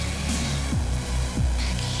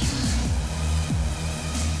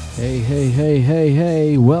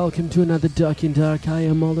Hey, welcome to another Dark in Dark. I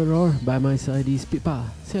am Aldor. By my side is Pipa.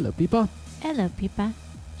 Say hello, Pipa. Hello, Pipa.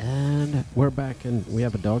 And we're back, and we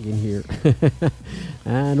have a dog in here.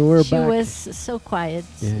 And we're She back. was so quiet.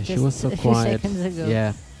 Yeah, she just was so a few quiet. seconds ago.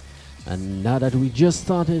 Yeah. And now that we just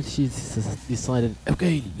started, she's decided,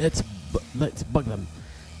 okay, let's bug them.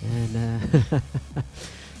 And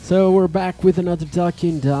so we're back with another Dark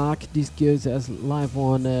in Dark. This goes as live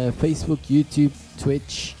on Facebook, YouTube,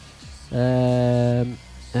 Twitch,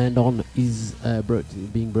 and on is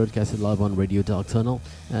being broadcasted live on Radio Dark Tunnel.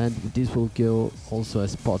 And this will go also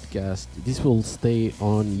as podcast. This will stay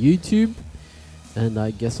on YouTube, and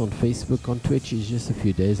I guess on Facebook. On Twitch is just a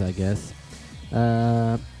few days, I guess.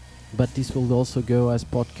 But this will also go as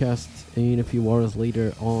podcast in a few hours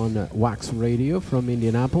later on Wax Radio from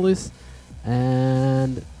Indianapolis,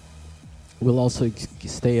 and will also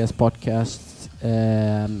stay as podcasts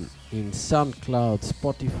in SoundCloud,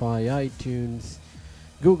 Spotify, iTunes,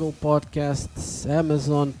 Google Podcasts,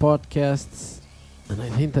 Amazon Podcasts, and I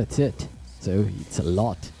think that's it. So it's a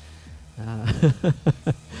lot.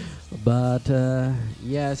 But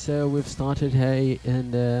yeah, so we've started. Hey,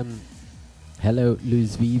 and hello,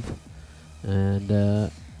 Luis Vive. And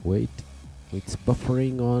wait, it's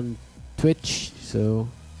buffering on Twitch, so,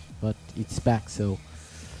 but it's back, so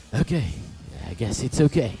okay, I guess it's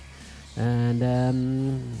okay. And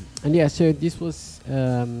yeah, so this was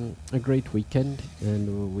a great weekend,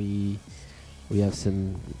 and we have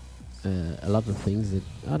some a lot of things that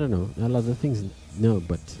I don't know, a lot of things no,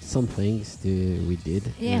 but some things we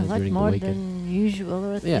did. Yeah, a lot during more the weekend. than usual,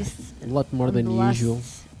 or at Yeah, least a lot more on than the last usual.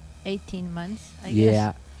 18 months, I Yeah,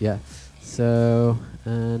 guess. yeah. So,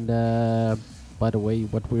 and by the way,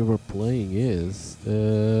 what we were playing is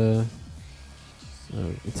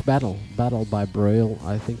it's Battle by Braille.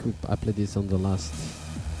 I think I played this on the last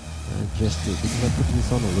just because I put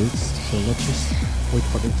this on a loop. So let's just wait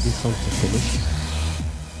for this song to finish.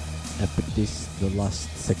 I put the last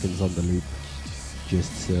seconds on the loop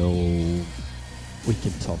just so we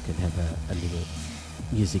can talk and have a little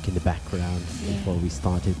music in the background before we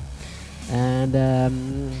started. And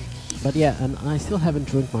but yeah, and I still haven't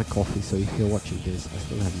drunk my coffee, so if you're watching this, I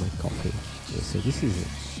still have my coffee. Yeah, so this is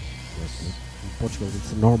in Portugal,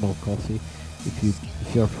 it's a normal coffee.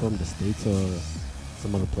 If you're from the States or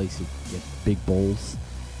some other place, you get big bowls,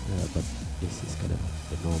 but this is kind of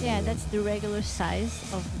the normal. Yeah, that's the regular size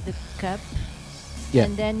of the cup. Yeah.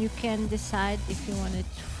 And then you can decide if you want it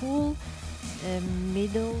full,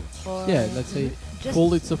 middle, or Yeah, let's say just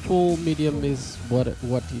full. It's a full. Medium is what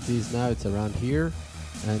it is now. It's around here,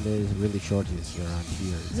 and is really short is around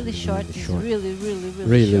here. It's really short. It's really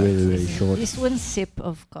really It's short. This one sip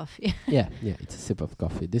of coffee. yeah, it's a sip of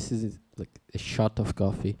coffee. This is like a shot of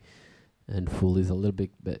coffee, and full is a little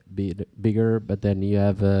bit bigger. But then you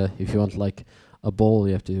have, if you want like a bowl,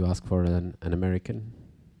 you have to ask for an American.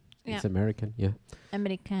 Yeah. It's American, yeah.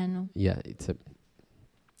 Americano. Yeah,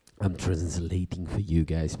 I'm translating for you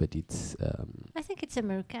guys, but it's I think it's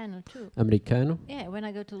Americano too. Americano. Yeah, when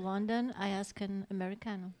I go to London, I ask an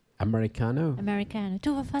Americano. Americano. Americano.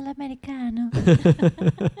 Tu vuoi fare l'americano?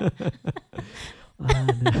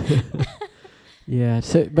 Yeah.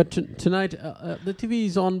 So, but tonight the TV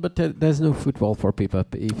is on, but there's no football for people.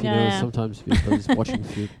 If you know, sometimes people is watching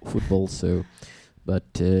football. So,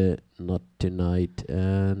 but not tonight.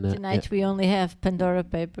 And Tonight we only have Pandora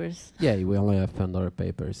Papers. yeah, we only have Pandora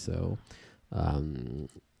Papers. So,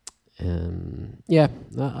 yeah.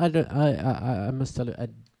 I must tell you, I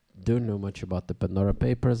don't know much about the Pandora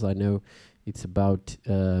Papers. I know it's about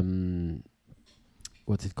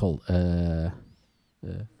what's it called?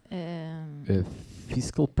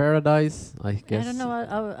 Fiscal paradise, I guess. I don't know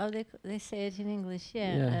how they say it in English.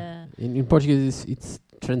 Yeah. In Portuguese, it's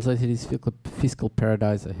translated as fiscal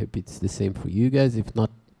paradise. I hope it's the same for you guys. If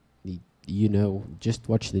not, you know, just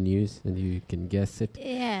watch the news and you can guess it.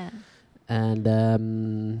 Yeah. And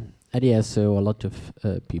yeah, so a lot of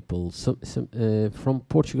people. Some from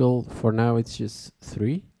Portugal. For now, it's just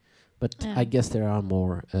 3, but I guess there are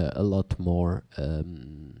more, a lot more.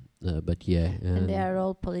 But yeah, and they are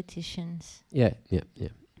all politicians. Yeah.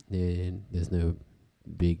 There's no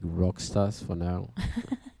big rock stars for now.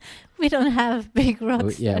 We don't have big rock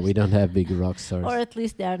stars. Yeah, we don't have big rock stars. Or at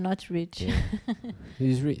least they are not rich. Yeah.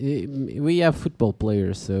 We have football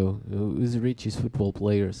players, so who's rich is football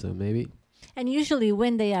players, so maybe. And usually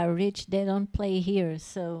when they are rich, they don't play here,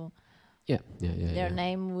 so yeah. Their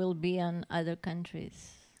name will be on other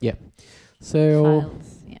countries. Yeah. So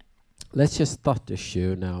files. Yeah. Let's just start the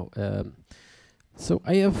show now. So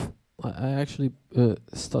I actually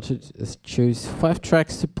chose 5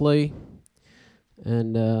 tracks to play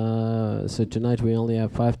And so tonight we only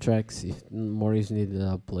have 5 tracks. If more is needed,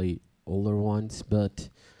 I'll play older ones. But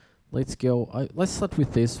let's go. Let's start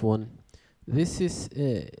with this one. This is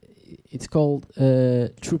it's called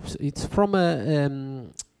Troops. It's from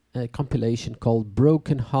a compilation called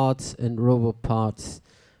Broken Hearts and Robo Parts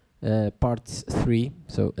Parts 3.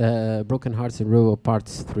 So Broken Hearts and Robo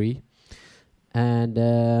Parts 3. And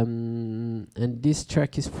this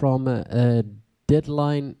track is from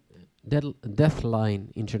Deathline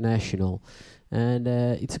International, and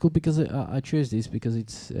it's cool because I chose this because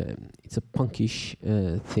it's a punkish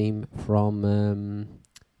theme from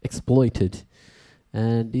Exploited,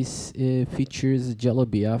 and this features Jello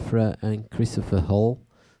Biafra and Christopher Hall,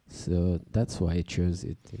 so that's why I chose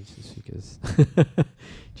it. It's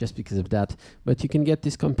just because of that. But you can get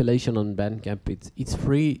this compilation on Bandcamp. It's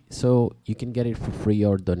free, so you can get it for free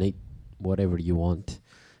or donate whatever you want.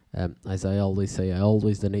 As I always say, I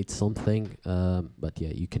always donate something. But yeah,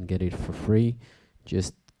 you can get it for free.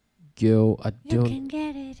 Just go. You can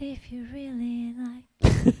get it if you really like.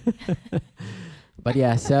 But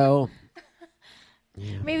yeah, so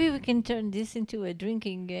yeah. Maybe we can turn this into a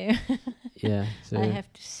drinking game. Yeah, so I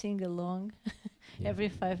have to sing along every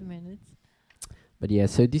 5 minutes. But yeah,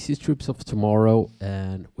 so this is Troops of Tomorrow,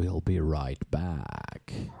 and we'll be right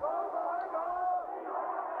back.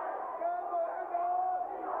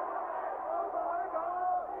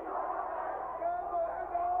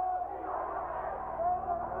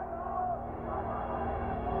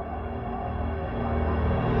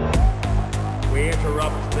 We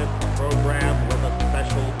interrupt this program with a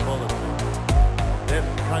special bulletin. This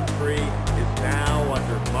country is now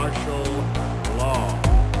under martial law.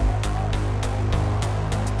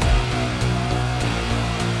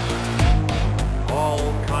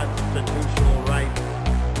 All constitutional rights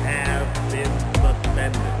have been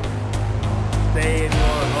suspended. Stay in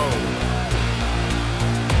your home.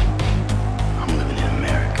 I'm living in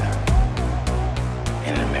America.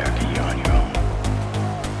 And in America, you're on your own.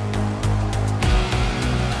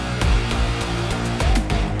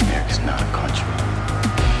 America's not a country.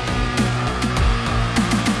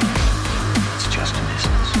 It's just a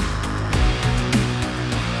business.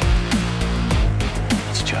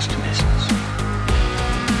 It's just a business.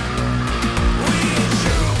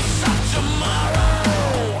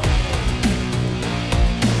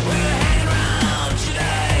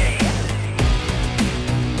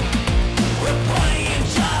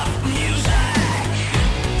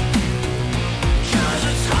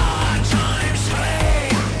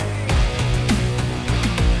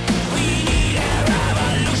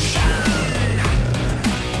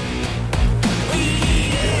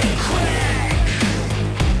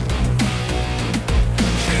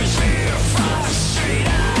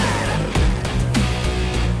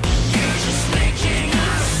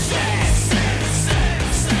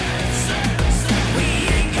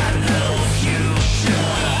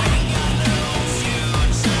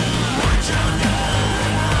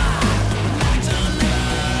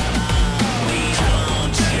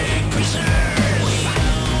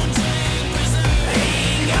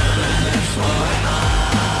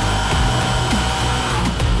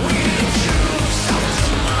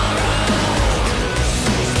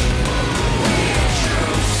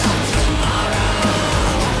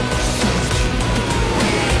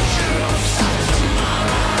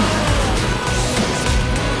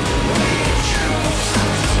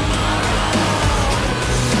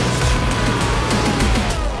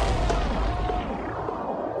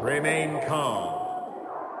 Remain calm.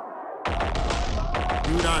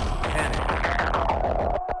 Do not panic.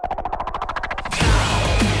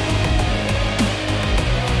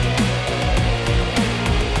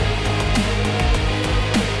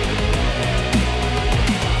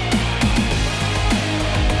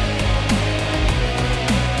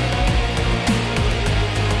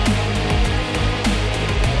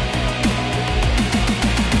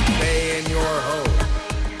 Stay in your home.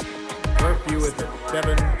 Curfew is at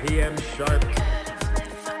 7 p.m. sharp.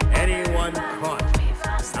 Anyone caught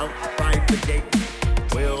outside the gate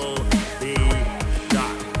will be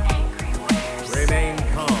shot. Remain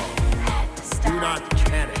calm. Do not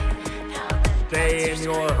panic. Stay in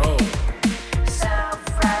your home. So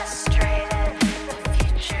frustrated, the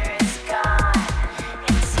future is gone.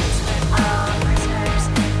 It seems we're all prisoners,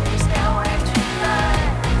 there's nowhere to run.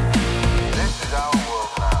 This is our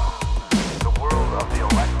world now. The world of the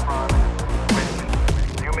electron written.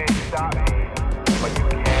 You may stop me, but you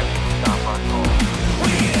can't stop us all.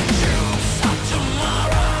 We the troops of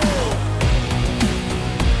tomorrow.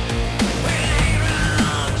 We ain't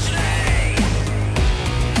around today.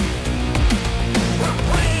 We're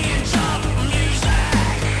playing tough music.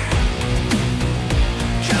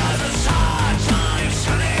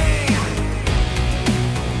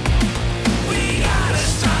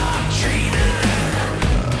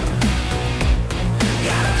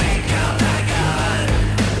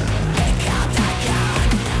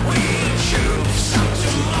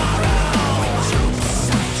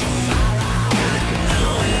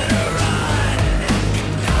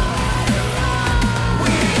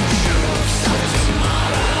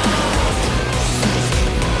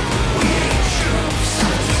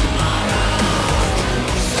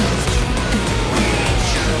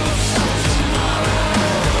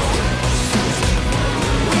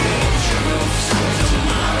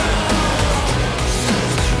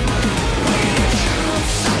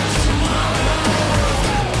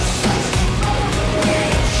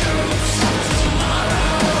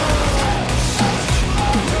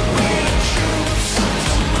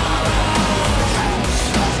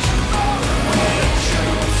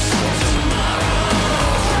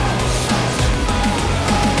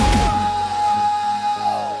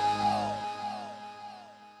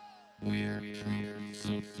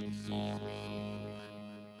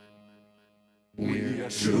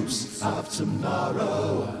 troops of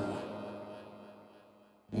tomorrow.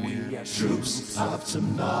 We are troops of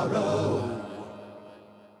tomorrow.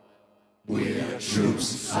 We are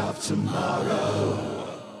troops of tomorrow.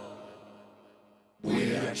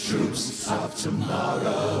 We are troops of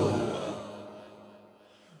tomorrow.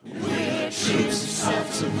 We are troops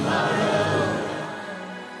of tomorrow.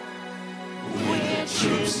 We are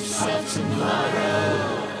troops of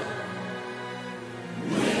tomorrow.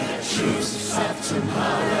 We are troops of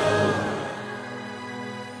tomorrow.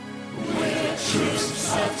 We are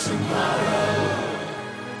troops of tomorrow.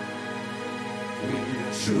 We are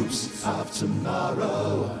troops of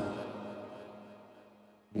tomorrow.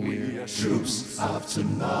 We are troops of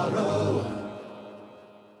tomorrow.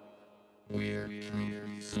 We're troops of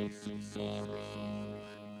tomorrow.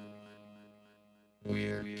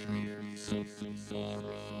 We're troops of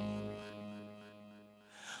tomorrow.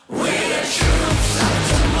 We're troops of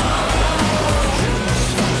tomorrow.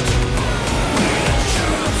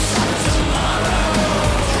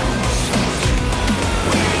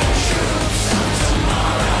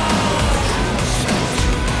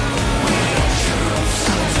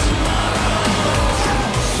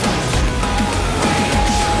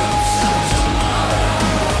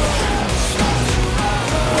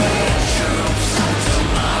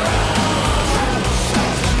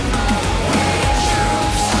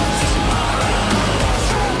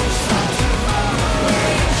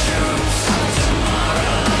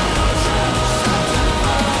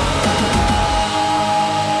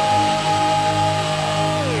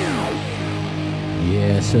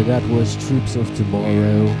 So that was Troops of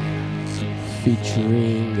Tomorrow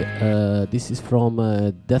featuring, this is from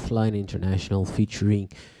Deathline International featuring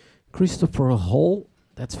Christopher Hall,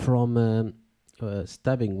 that's from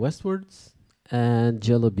Stabbing Westwards, and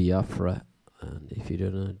Jello Biafra. And if you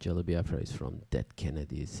don't know, Jello Biafra is from Dead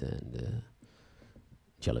Kennedys and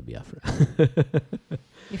Jello Biafra.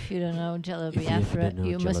 If you don't know Jello If you Biafra, don't know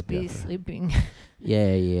you Jello must be Biafra. sleeping. Yeah,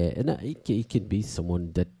 and it can be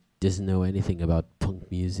someone that doesn't know anything about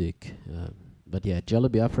punk music. But yeah, Jello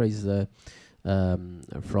Biafra is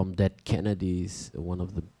from Dead Kennedys, one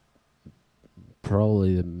of the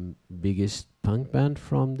probably the biggest punk band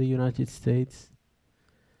from the United States.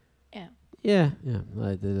 Yeah. Yeah.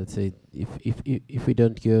 Let's say if we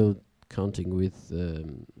don't go counting with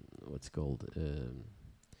what's called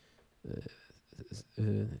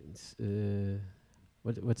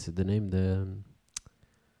what's the name?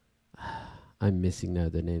 I'm missing now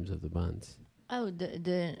the names of the bands. Oh,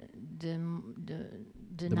 the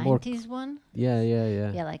more 90s one? Yeah.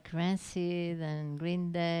 Yeah, like Rancid and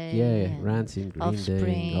Green Day. Yeah, and Rancid, Green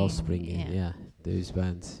Day, Offspring, yeah, those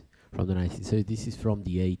bands from the 90s. So this is from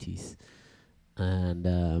the 80s. And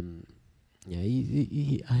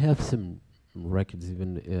I have some records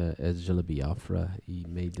even as Jello Biafra. He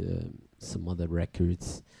made some other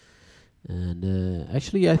records. And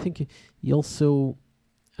actually, I think he also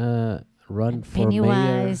run for mayor.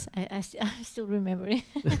 Pennywise, I still remember it.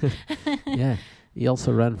 Yeah, he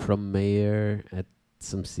also ran from mayor at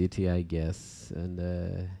some city, I guess,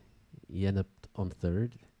 and he ended up on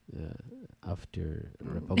third after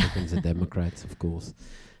Republicans and Democrats, of course.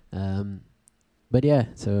 But yeah,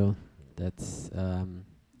 so that's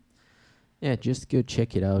just go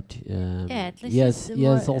check it out. At least yes, it's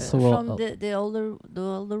yes, more, also from the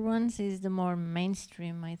older ones is the more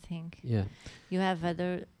mainstream, I think. yeah. You have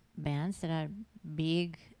other bands that are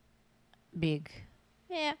big,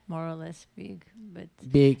 yeah, more or less big, but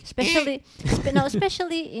Big. especially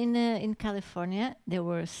especially in California, there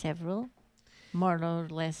were several more or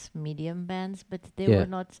less medium bands, but they Yeah. were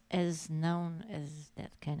not as known as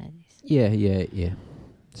Dead Kennedys. Yeah.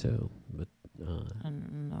 So, but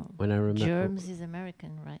No. when I remember, Germs is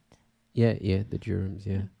American, right? yeah, the Germs,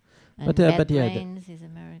 yeah, And But, Bad but yeah, Brains is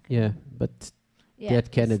American. yeah, but Yeah, Dead it's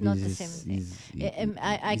Kennedys not the is same thing.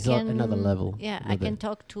 I is can another level. Yeah, I another- can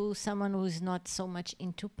talk to someone who is not so much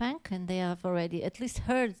into punk, and they have already at least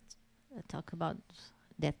heard talk about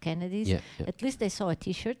Dead Kennedys. Yeah. At least they saw a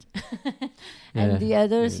T-shirt, Yeah. and the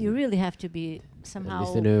others, Yeah. you really have to be At somehow.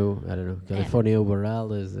 least they know, I don't know, California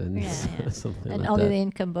Morales and Yeah. something And like holiday that.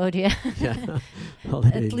 in Cambodia. Yeah.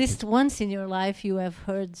 Holiday At in least once in your life, you have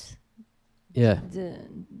heard Yeah.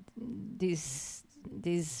 these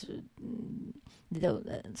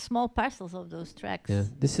small parcels of those tracks. Yeah,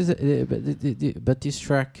 this is but this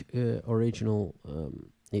track original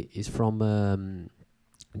is from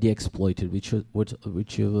The Exploited,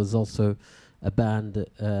 which was also a band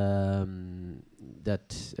that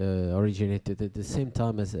originated at the same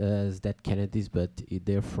time as Dead Kennedys, but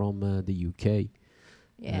they're from the UK.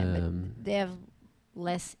 Yeah, but they have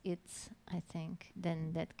less hits, I think,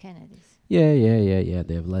 than Dead Kennedys. Yeah.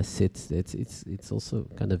 They have less hits. It's also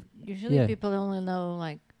kind of Usually Yeah. people only know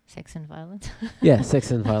like Sex and Violence.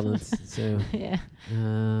 sex and violence. So Yeah.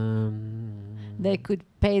 um, They could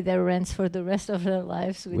pay their rents for the rest of their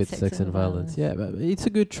lives with, sex and violence. Yeah, but it's a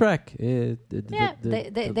good track. Yeah,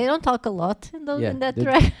 they don't talk a lot in that they,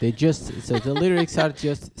 track. they just so the lyrics are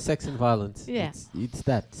just sex and violence. Yeah. It's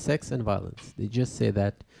that sex and violence. They just say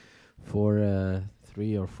that for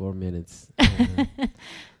 3 or 4 minutes.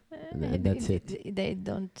 And that's it. They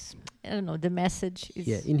don't. I don't know. The message is.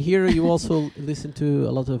 Yeah, in here you also listen to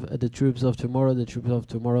a lot of the Troops of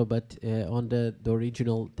Tomorrow, but on the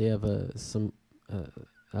original they have some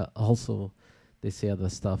also they say other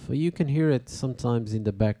stuff. You can hear it sometimes in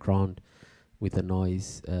the background with the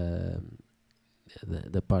noise, the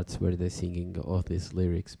parts where they're singing all these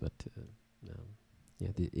lyrics. But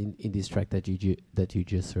in this track that you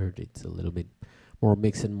just heard, it's a little bit more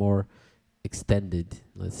mixed and more extended,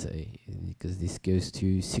 let's say, because this goes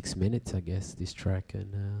to 6 minutes, I guess, this track,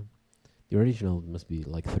 and the original must be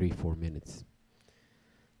like 3-4 minutes.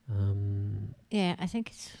 Yeah, I think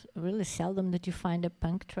it's really seldom that you find a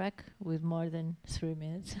punk track with more than 3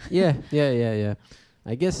 minutes. yeah.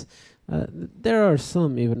 I guess there are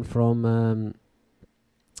some even from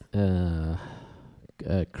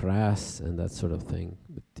Crass and that sort of thing,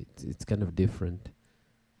 but it's kind of different.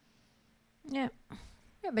 Yeah,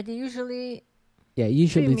 but usually.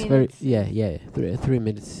 Usually 3 it's very minutes. 3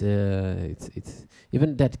 minutes. It's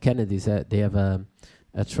even Dead Kennedys. They have a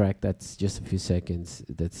track that's just a few seconds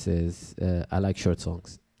that says "I like short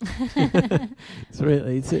songs." It's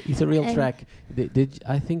a real And track.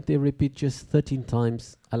 I think they repeat just 13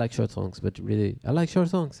 times "I like short songs," but really "I like short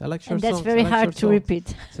songs." I like short And songs. that's very I like hard short to songs.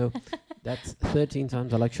 repeat. So that's 13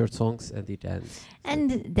 times "I like short songs" and it ends.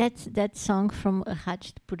 And that song from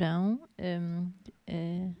Rádio de Porão,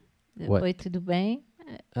 What? Oi Tudo Bem,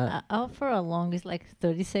 for how long? It's like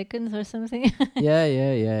 30 seconds or something. Yeah.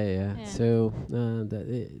 Yeah. So,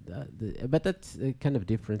 but that's kind of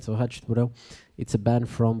different. So, Rádio de Porão, it's a band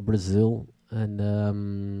from Brazil, and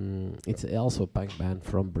it's also a punk band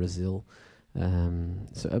from Brazil.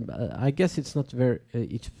 I guess it's not very.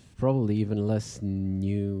 It's probably even less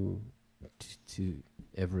new to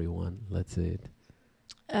everyone. Let's say it.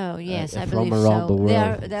 Oh yes, I from believe around so. the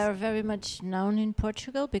world. They are very much known in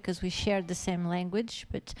Portugal because we share the same language.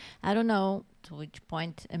 But I don't know to which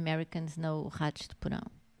point Americans know Rádio de Porão.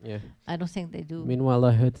 Yeah. I don't think they do. Meanwhile,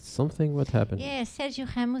 I heard something. What happened? Yeah, Sergio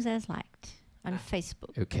Ramos has liked on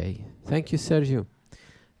Facebook. Okay. Thank you, Sergio.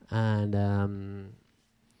 And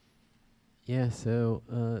so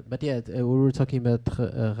we were talking about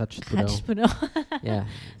Rádio de Porão. Rádio de Porão. Yeah.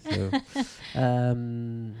 So,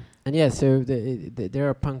 and yeah, so they're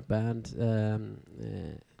a punk band.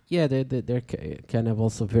 They're kind of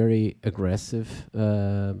also very aggressive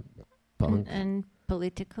punk. and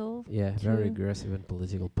political. Yeah, too. very aggressive and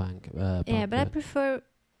political punk. Yeah, punk but I band. prefer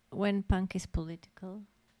when punk is political.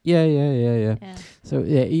 Yeah. Yeah. So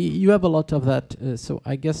you have a lot of that. So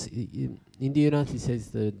I guess in the United States,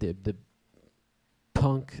 the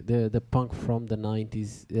punk, the punk from the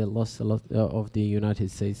 90s lost a lot of the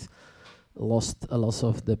United States, lost a lot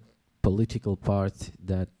of the political part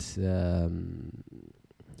that in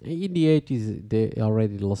the 80s they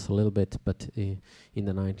already lost a little bit, but in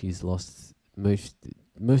the 90s lost most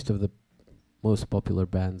of the most popular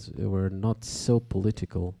bands were not so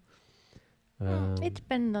political. It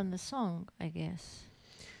depends on the song, I guess.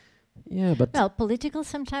 Yeah, but Well, political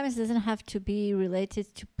sometimes doesn't have to be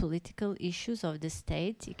related to political issues of the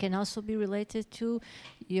state. It can also be related to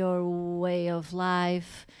your way of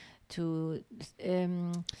life, to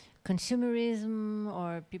consumerism,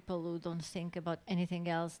 or people who don't think about anything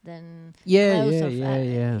else than yeah.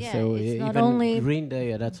 yeah, So it's not even only Green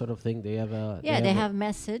Day, that sort of thing, they have a they have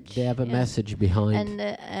message. they have a yeah. message behind.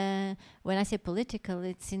 And when I say political,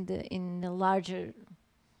 it's in the larger.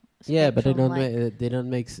 Yeah, but they spectrum, don't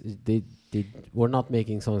make they were not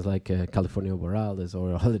making songs like California Morales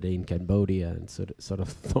or Holiday in Cambodia and sort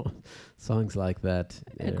of songs like that.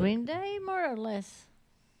 Green Day, more or less.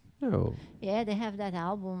 No. Yeah, they have that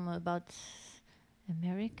album about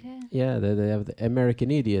America. Yeah, they have the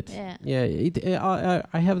American Idiot. Yeah.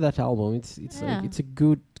 I have that album. It's Yeah. like, it's a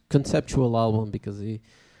good conceptual album because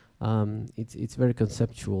it's very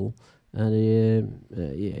conceptual. And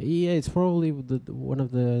it's probably one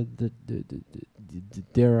of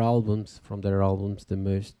their albums the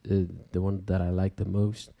most the one that I like the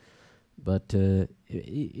most, but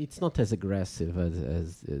it's not as aggressive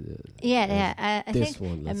as I this think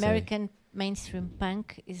one, let's say. American mainstream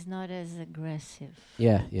punk is not as aggressive.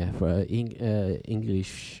 Yeah, yeah. For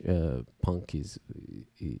English punk is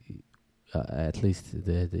at least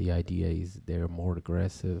the idea is they're more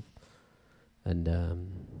aggressive, and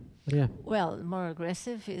yeah, Well, more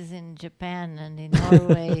aggressive is in Japan and in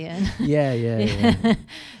Norway, and yeah.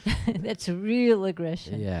 that's real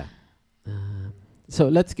aggression. Yeah. So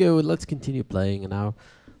let's continue playing now.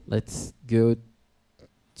 Let's go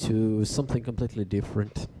to something completely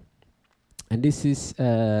different. And this is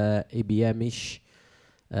ABM-ish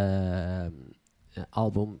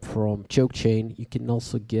album from Choke Chain. You can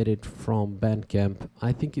also get it from Bandcamp.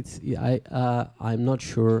 I think I'm not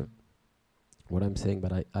sure what I'm saying,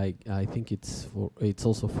 but I think it's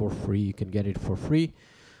also for free. You can get it for free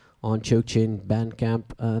on Choke Chain Bandcamp,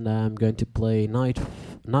 and I'm going to play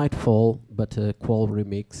Nightfall, but a Qual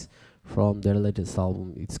remix from their latest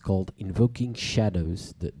album. It's called Invoking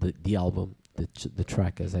Shadows. The album, the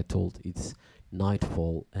track, as I told, it's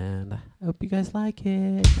Nightfall, and I hope you guys like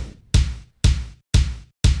it.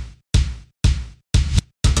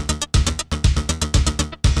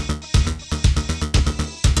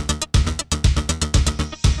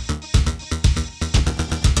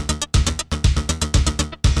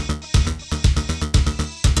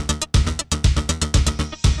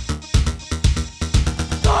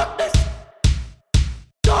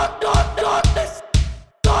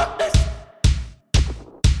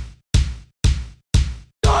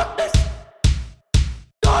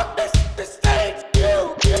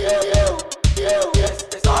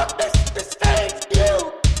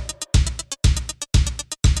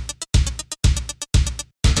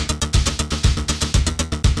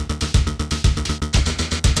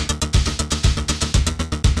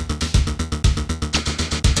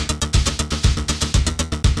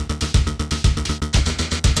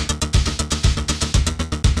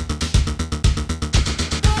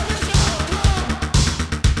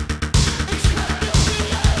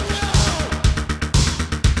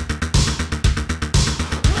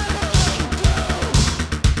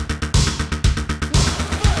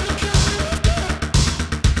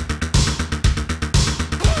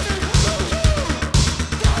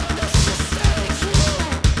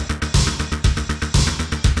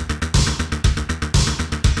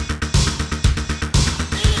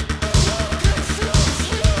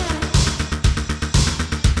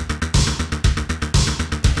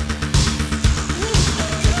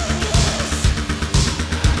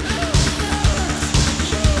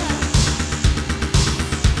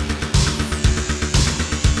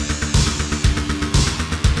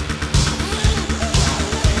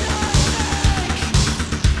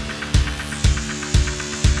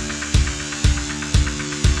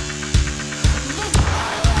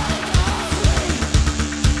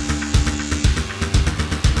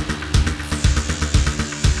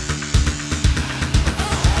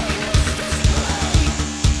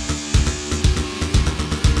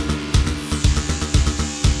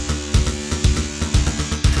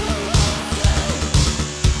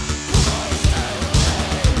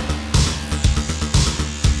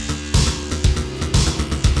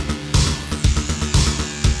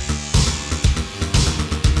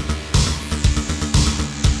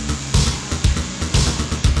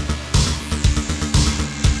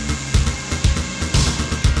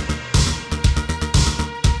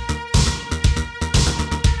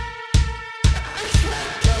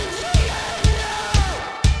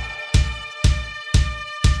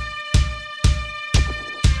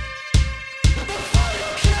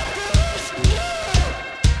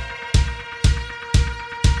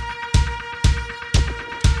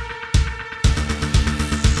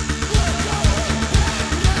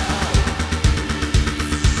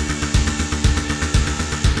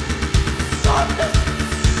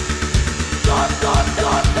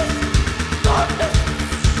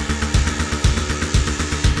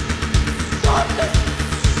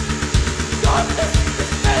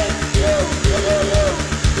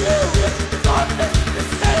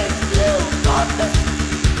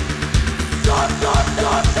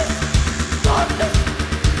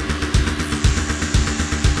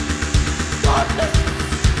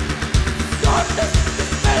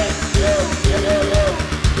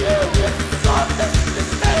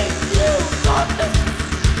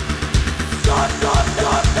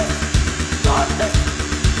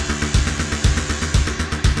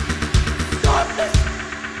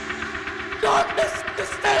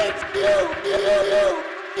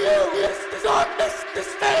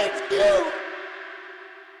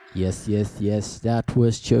 Yes, that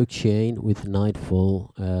was Choke Chain with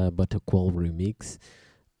Nightfall, but a Qual remix.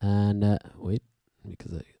 And wait,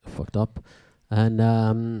 because I fucked up.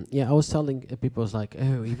 And yeah, I was telling people, was like,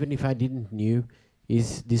 oh, even if I didn't knew,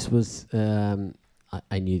 is this was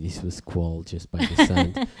I knew this was Qual just by the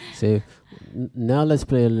sound. So now let's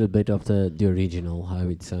play a little bit of the original, how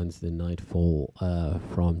it sounds, the Nightfall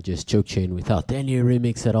from just Choke Chain without any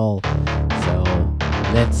remix at all. So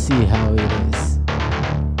let's see how it is.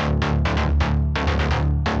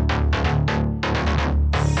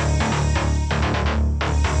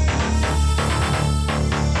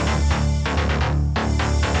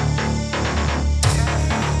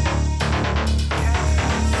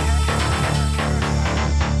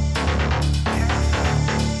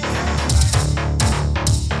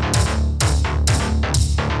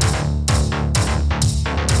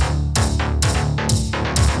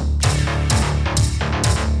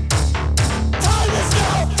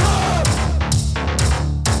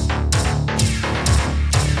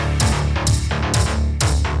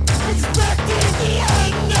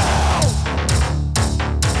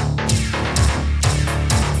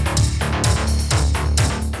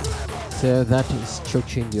 So that is Choke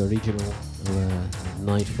Chain, the original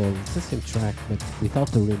Nightfall. It's the same track, but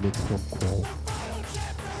without the remix from Qual.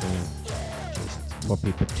 So just for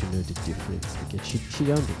people to know the difference, because she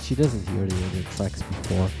doesn't hear the other tracks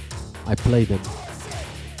before I play them.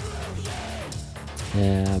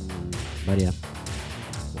 But yeah,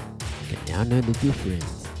 you can now know the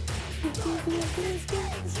difference.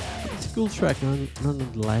 It's a cool track,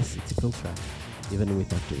 nonetheless. It's a cool track, even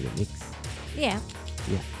without the remix. Yeah.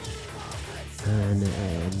 Yeah. And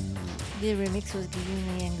the remix was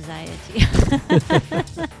giving me anxiety.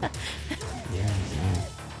 yeah.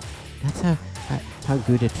 That's how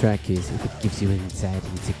good a track is. If it gives you anxiety,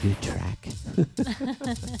 it's a good track.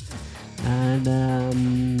 And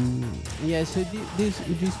yeah, so this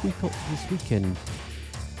weekend,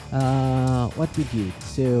 what we did.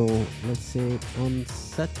 So let's say on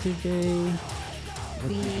Saturday,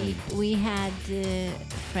 we had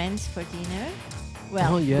friends for dinner.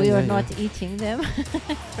 Well, yeah, we were yeah. not eating them.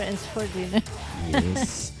 Friends for dinner.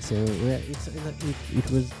 Yes. So it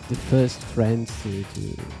was the first friends to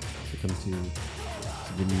come to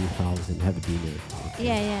the new house and have dinner.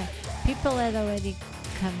 Yeah. People had already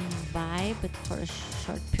come by, but for a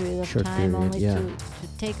short period of Short time, period, only yeah. to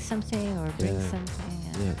take something or bring Yeah. something.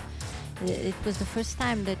 Yeah. It was the first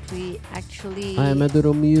time that we actually. I am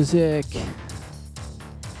Maduro Music.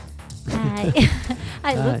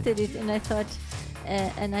 I looked at it and I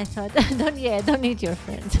thought, don't eat your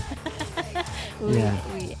friends.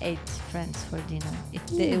 We ate friends for dinner.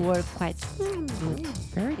 They were quite good.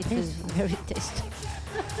 Very It was very tasty.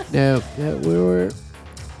 No, we were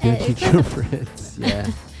it eat was your a- friends. Yeah.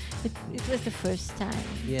 It was the first time.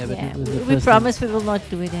 Yeah, but it was the we first promise we will not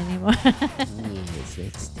do it anymore. Yes,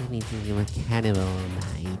 it's anything like cannibal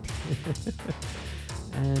night.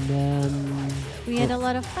 And We had a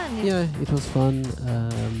lot of fun. yeah, it was fun.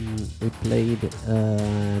 We played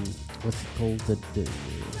what's it called?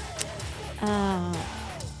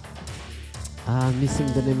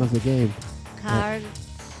 Missing the name of the game. Cards.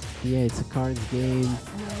 Yeah, it's a card game.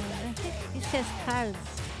 I think it says cards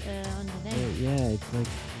on the name. Yeah, it's like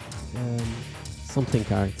something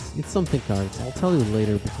cards. It's something cards. I'll tell you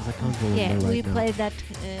later because I can't remember Yeah, right we now. played that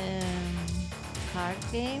card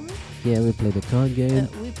game. Yeah, we played the card game.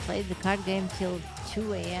 We played the card game till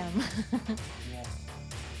 2 a.m.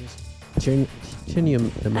 Turn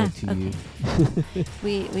the mic to okay.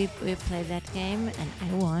 you. we played that game and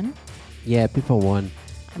I won. Yeah, people won.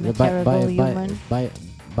 I'm a terrible human.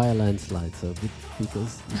 By a landslide, so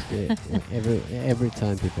because every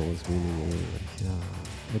time people was winning, we were like,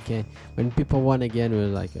 oh, okay. When people won again, we were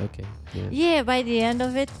like, okay, yeah. Yeah, by the end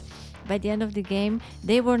of the game,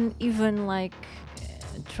 they weren't even like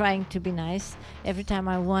trying to be nice. Every time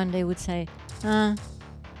I won, they would say, Yeah,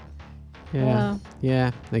 well,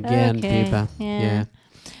 yeah. Again, okay, people. Yeah.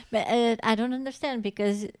 But I don't understand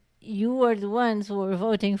because you were the ones who were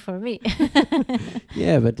voting for me.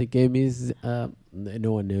 Yeah, but the game is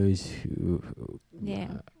no one knows Yeah.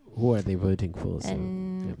 who are they voting for. So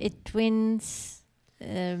And yeah. it wins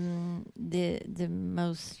the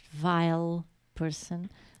most vile person.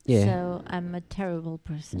 Yeah. So I'm a terrible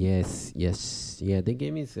person. Yes. Yeah, the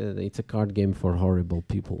game is it's a card game for horrible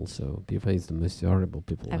people. So FIFA is the most horrible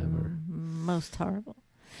people ever. I'm most horrible.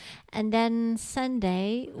 And then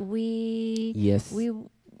Sunday we Yes.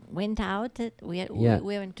 went out. We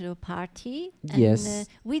went to a party. And, Yes.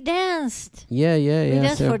 we danced. Yeah. We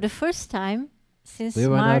danced So for the first time since we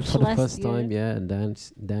went March out for the last first year. time, yeah, and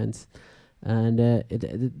dance, and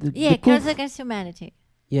the Yeah, cool Cards Against Humanity.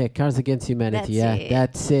 yeah, Cards Against Humanity. That's Yeah, it.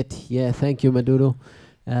 that's it. Yeah, thank you, Maduro.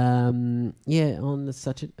 Yeah, on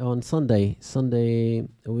the on Sunday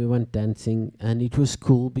we went dancing, and it was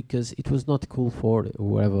cool because it was not cool for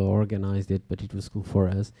whoever organized it, but it was cool for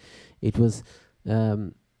us. It was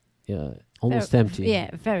yeah, almost empty.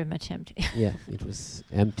 Yeah, very much empty. Yeah, it was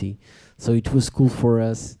empty, so it was cool for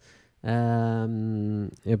us.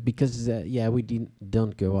 Yeah, because yeah, we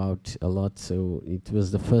don't go out a lot, so it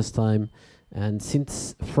was the first time, and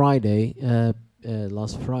since Friday,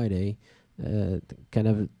 last Friday, kind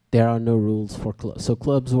of there are no rules for clubs. So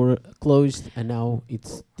clubs were closed, and now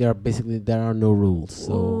there are no rules.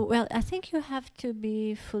 So Oh, well, I think you have to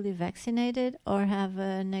be fully vaccinated or have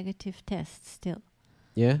a negative test still.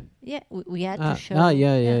 yeah. Yeah, we had to show.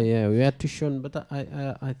 Yeah. We had to show, but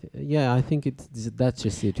I think that's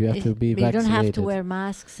just it. You have to be But you vaccinated. don't have to wear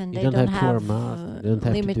masks, and You they don't don't have to wear have masks. You don't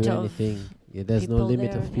have to limit do of anything. Yeah, there's no people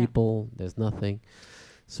limit there, of yeah. people. There's nothing.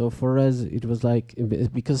 So for us, it was like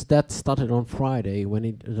because that started on Friday. When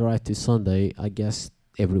it arrived to Sunday, I guess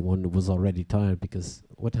everyone was already tired because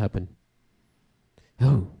what happened?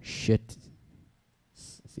 Oh shit!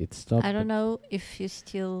 It stopped. I don't know if you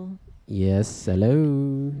still. Yes,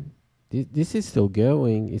 hello. This is still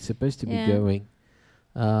going. It's supposed to Yeah. be going.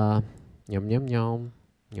 Yum yum yum,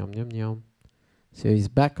 yum yum yum. So he's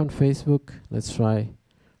back on Facebook. Let's try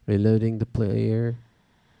reloading the player.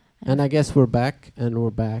 And I guess we're back, and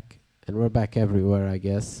we're back, and we're back everywhere, I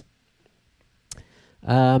guess.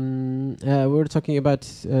 We're talking about,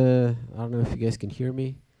 I don't know if you guys can hear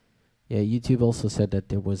me. Yeah, YouTube also said that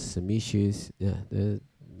there was some issues.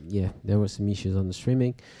 There were some issues on the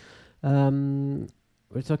streaming.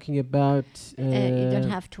 We're talking about... you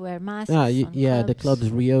don't have to wear masks. The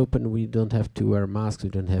clubs reopen. We don't have to wear masks. We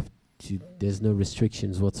don't have to... There's no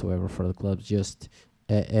restrictions whatsoever for the clubs. Just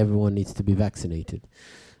everyone needs to be vaccinated.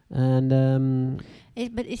 And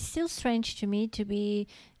But it's still strange to me to be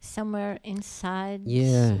somewhere inside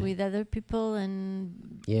Yeah. with other people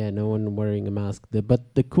and yeah, no one wearing a mask.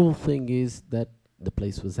 But the cool thing is that the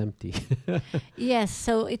place was empty. yes,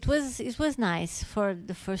 so it was nice for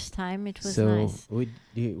the first time. It was so nice. we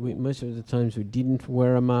most of the times we didn't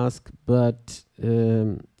wear a mask, but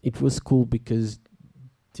it was cool because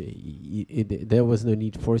there was no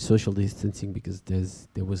need for social distancing because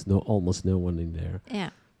there was almost no one in there. Yeah.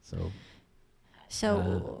 So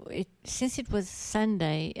since it was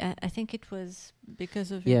Sunday, I think it was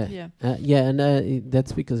because of Yeah. it. Yeah. And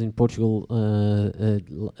that's because in Portugal,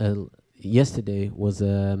 yesterday was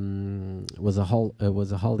a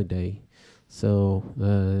holiday. So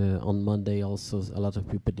on Monday also a lot of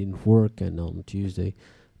people didn't work, and on Tuesday,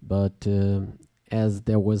 but as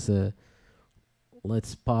there was a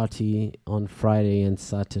let's party on Friday and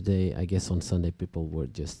Saturday, I guess on Sunday people were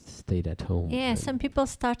just stayed at home. Yeah, and some people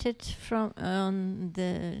started from on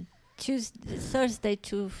the Thursday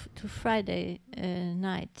to Friday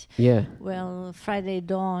night. Yeah. Well, Friday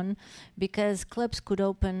dawn, because clubs could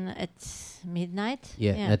open at midnight.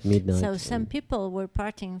 Yeah, at midnight. So some people were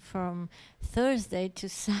partying from Thursday to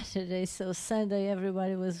Saturday. So Sunday,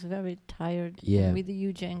 everybody was very tired. Yeah. With a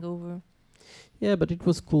huge hangover. Yeah, but it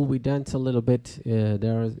was cool. We danced a little bit.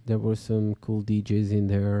 There were some cool DJs in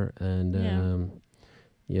there, and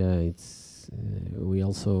it's. We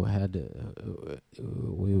also had.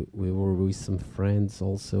 We were with some friends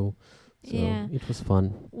also, so it was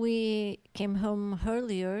fun. We came home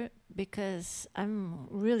earlier because I'm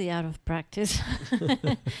really out of practice.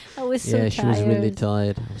 I was so tired. She was really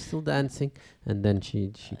tired. I was still dancing, and then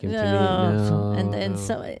she came to me. No, and then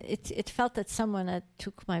so it felt that someone had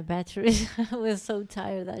took my batteries. I was so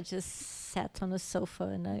tired. I just sat on the sofa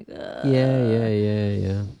and I.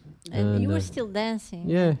 Yeah. And you were still dancing.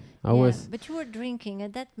 Yeah, I was. But you were drinking,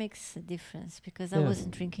 and that makes a difference because I Yeah.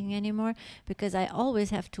 wasn't drinking anymore because I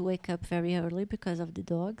always have to wake up very early because of the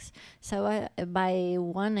dogs. So by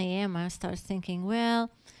 1 a.m. I start thinking,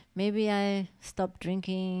 well, maybe I stop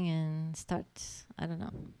drinking and start, I don't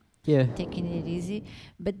know, taking it easy.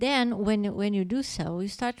 But then when you do so, you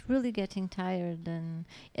start really getting tired. And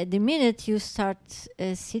at the minute you start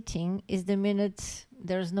sitting is the minute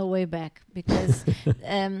there's no way back because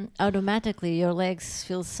automatically your legs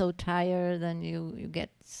feel so tired and you get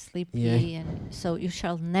sleepy, and so you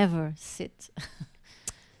shall never sit.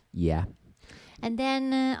 Yeah. And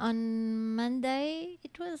then on Monday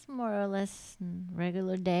it was more or less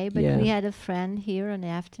regular day, but we had a friend here in the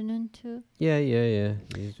afternoon too. Yeah.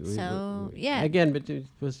 So, yeah. Again, but it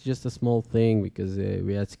was just a small thing because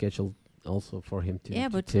we had scheduled also for him to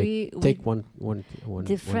But take one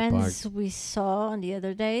the friends part. we saw on the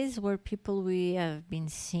other days were people we have been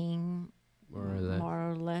seeing More more or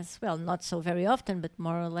or less. Well, not so very often, but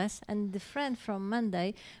more or less. And the friend from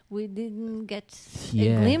Monday, we didn't get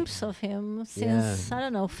Yeah. a glimpse of him since, Yeah. I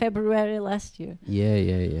don't know, February last year.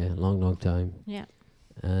 Yeah. Long time. Yeah.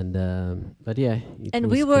 And but yeah. it And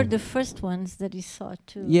was we were cool. the first ones that he saw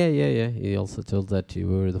too. Yeah. He also told that you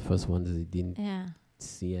were the first ones that he didn't Yeah.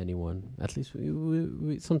 see anyone. At least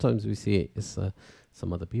we sometimes we see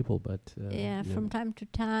some other people, but Yeah, no. from time to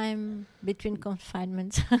time, between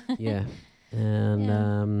confinements. Yeah, and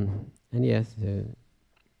Yeah. and yes,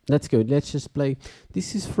 that's good. Let's just play.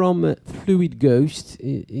 This is from Fluid Ghost.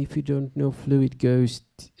 If you don't know Fluid Ghost,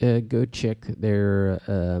 go check their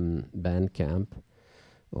Bandcamp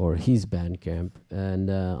or his Bandcamp. And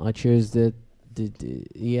I chose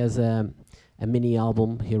he has a mini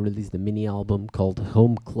album. He released a mini album called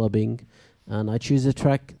Home Clubbing, and I choose a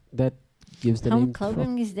track that gives the Home name.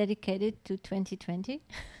 clubbing is dedicated to 2020.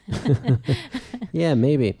 Yeah,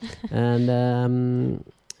 maybe. And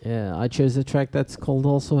yeah, I chose a track that's called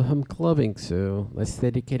also Home Clubbing, so let's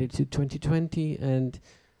dedicate it to 2020 and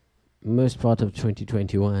most part of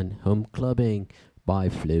 2021. Home Clubbing by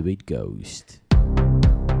Fluid Ghost. Home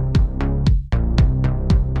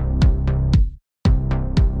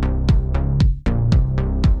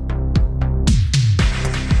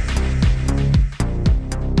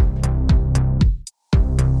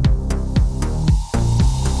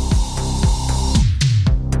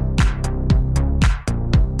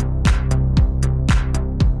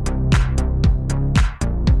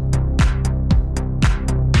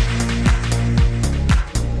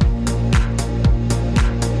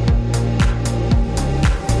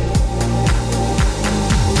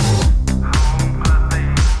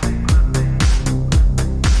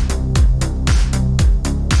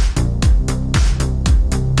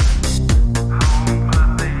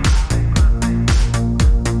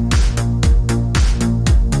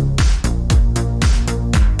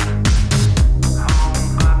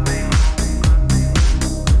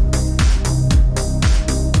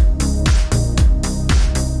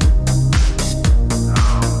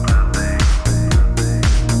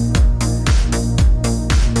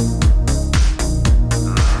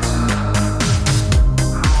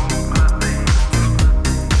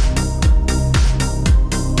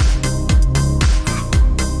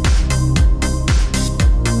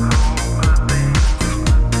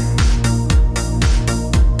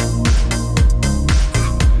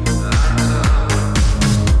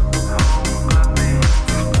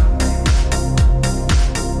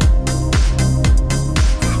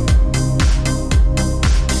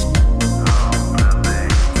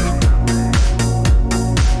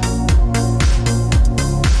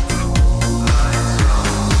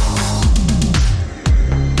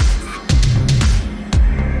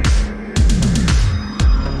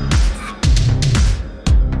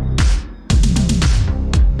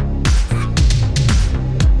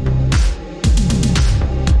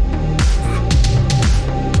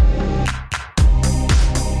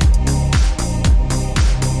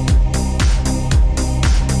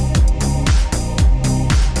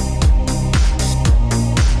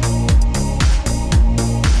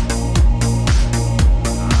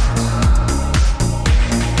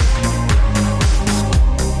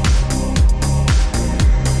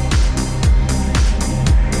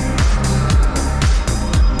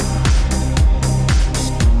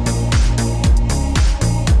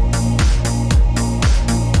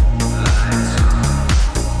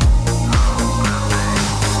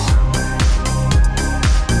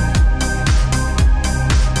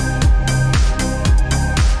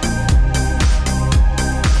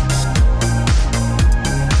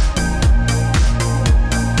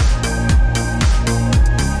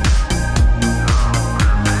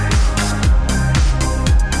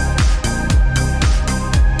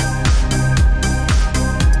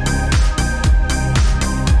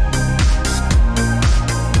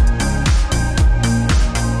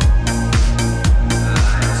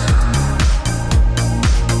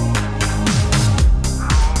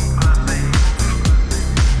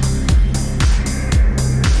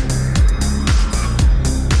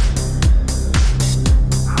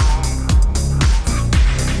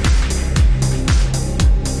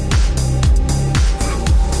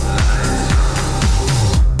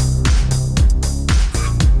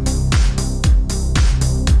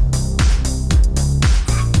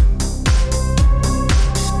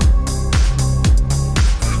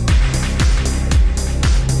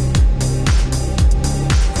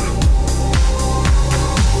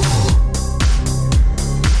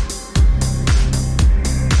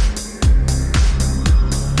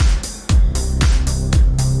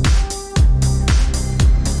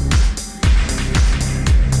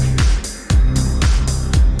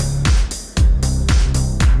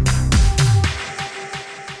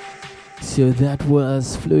So that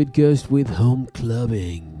was Fluid Ghost with Home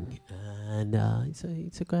Clubbing, and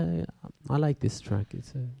it's a guy. I like this track.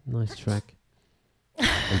 It's a nice track.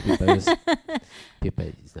 And Pippa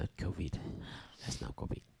is not COVID. That's not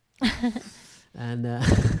COVID. And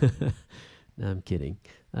no, I'm kidding.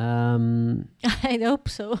 I hope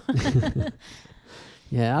so.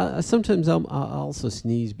 Yeah, sometimes I also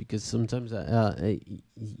sneeze because sometimes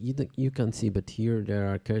you can't see, but here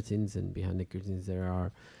there are curtains, and behind the curtains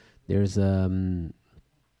there's a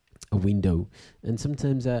window, and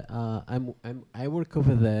sometimes I work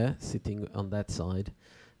over there, sitting on that side,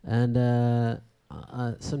 and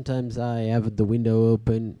sometimes I have the window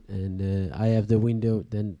open, and I have the window.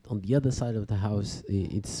 Then on the other side of the house,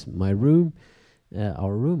 it's my room,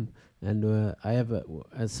 our room. And I have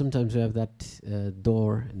sometimes we have that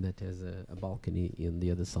door, and that has a balcony on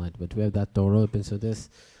the other side. But we have that door open, so there's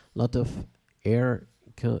a lot of air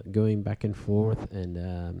going back and forth, and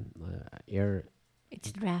air.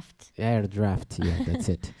 It's draft. Air draft, yeah, that's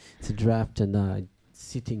it. It's a draft, and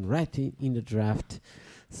sitting right in the draft.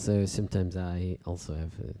 So sometimes I also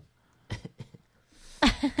have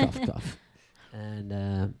cough,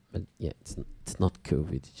 and but yeah, it's not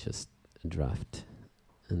COVID. It's just a draft.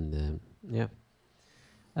 And yeah.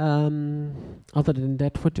 Other than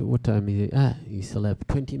that, what time is it? You still have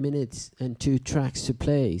 20 minutes and 2 tracks to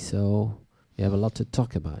play, so we have a lot to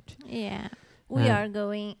talk about. Yeah. We are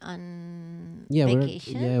going on Yeah,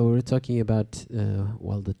 vacation. we were talking about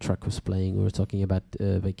while the track was playing. We were talking about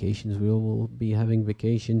vacations. We will be having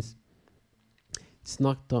vacations. It's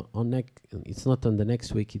not it's not on the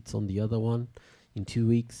next week. It's on the other one, in 2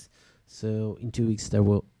 weeks. So in 2 weeks there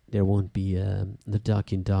won't be the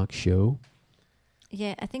Dark in Dark show.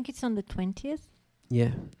 Yeah, I think it's on the 20th.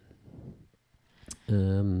 Yeah.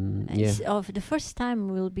 Yeah. So for the first time,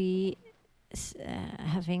 we'll be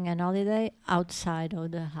having an holiday outside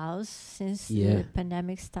of the house since the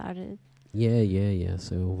pandemic started. Yeah.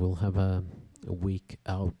 So we'll have a week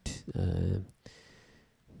out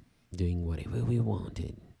doing whatever we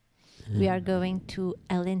wanted. We are going to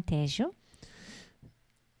Alentejo.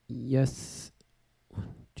 Yes. 1,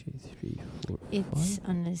 2, 3, 4, It's 5.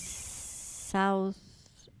 on the south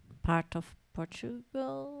part of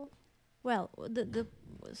Portugal. Well, the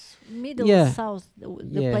middle south,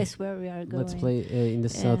 the place where we are going. Let's play in the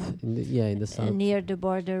south. In the south. Near the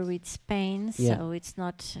border with Spain, Yeah. so it's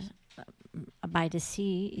not by the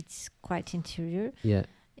sea. It's quite interior. Yeah.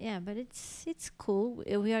 Yeah, but it's cool.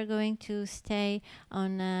 We are going to stay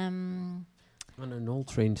on an old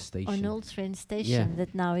train station. an old train station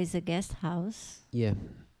that now is a guest house. Yeah,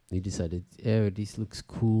 we decided, this looks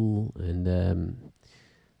cool, and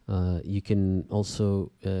you can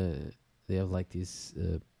also they have like this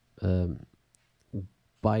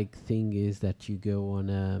bike thing is that you go on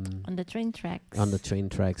the train tracks. on the train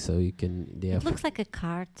track, so you can. It looks like a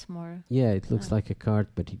cart more. Yeah, it looks like a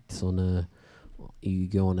cart, but it's on a. You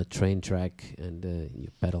go on a train track and you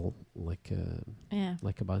pedal like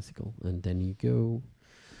a bicycle, and then you go,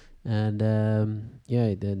 and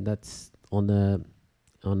then that's on a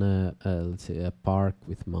let's say a park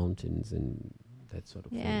with mountains and that sort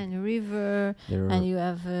of thing. And a river, and you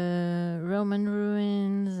have Roman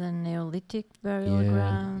ruins and Neolithic burial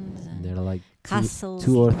grounds, and there are like castles,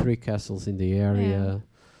 2 or 3 castles in the area.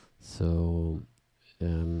 So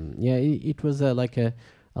it was like a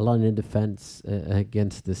line in defense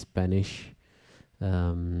against the Spanish.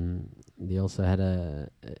 They also had a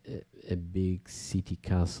big city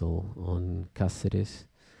castle on Cáceres,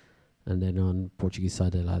 and then on Portuguese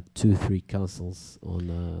side they had 2-3 castles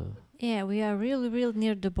on. We are really, real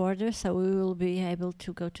near the border, so we will be able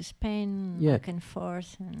to go to Spain back and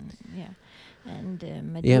forth, and and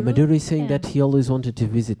Maduro. Yeah, Maduro is saying that he always wanted to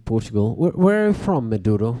visit Portugal. Where are you from,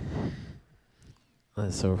 Maduro?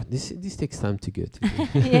 So this takes time to go to.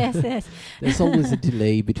 Yes. There's always a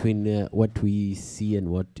delay between what we see and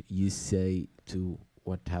what you say to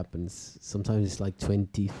what happens. Sometimes it's like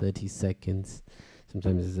 20, 30 seconds.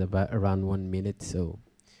 Sometimes it's about around 1 minute. So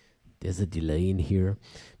there's a delay in here.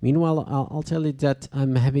 Meanwhile, I'll tell you that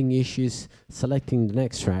I'm having issues selecting the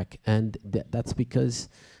next track, and that's because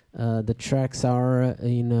the tracks are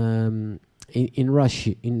in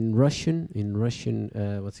Russian,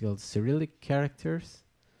 what's it called, Cyrillic characters.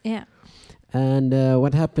 Yeah. And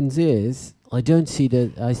what happens is I don't see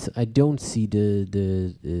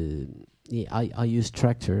I use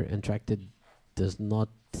Tractor, and Tractor does not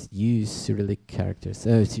use Cyrillic characters.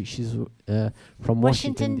 So she's from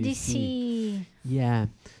Washington DC. Yeah.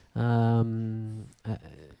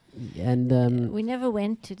 We never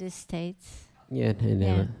went to the States. Yeah,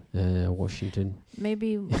 Washington.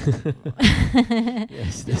 Maybe.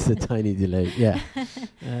 Yes, there's a tiny delay. Yeah.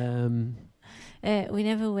 We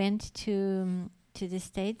never went to the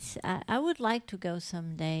States. I would like to go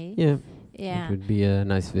someday. Yeah, Yeah. it would be a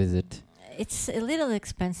nice visit. It's a little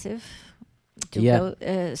expensive to Yeah. go,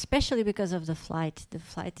 especially because of the flight. The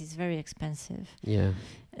flight is very expensive. Yeah,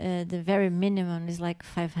 The very minimum is like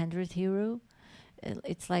 500 euro.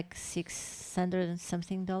 It's like 600 and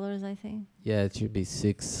something dollars, I think. yeah, it should be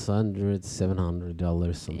 $600,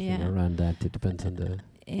 $700, something Yeah. around that. It depends on the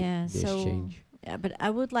Yeah, so exchange. yeah, but I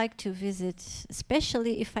would like to visit,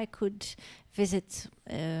 especially if I could visit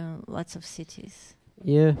lots of cities.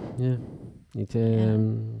 Yeah, yeah. It Yeah.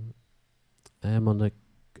 I am on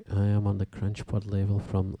the Crunchpod label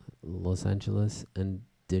from Los Angeles and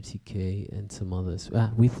Dirty K and some others.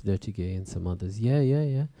 With Dirty K and some others. Yeah.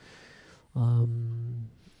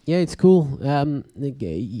 Yeah, it's cool.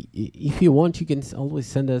 If you want, you can always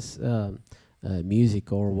send us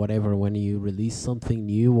music or whatever when you release something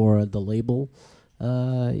new or the label.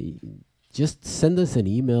 Just send us an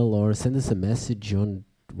email or send us a message on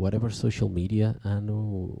whatever social media, and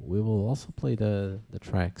we will also play the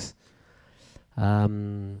tracks.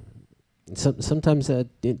 Sometimes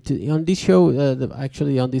on this show,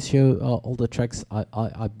 actually on this show, all the tracks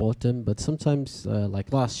I bought them, but sometimes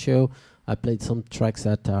like last show, I played some tracks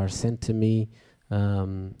that are sent to me.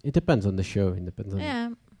 It depends on the show. It depends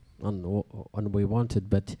Yeah, on what we wanted,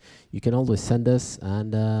 but you can always send us,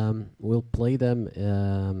 and we'll play them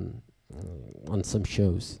on some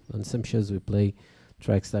shows. On some shows, we play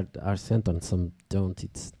tracks that are sent, on some don't.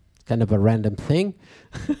 It's kind of a random thing.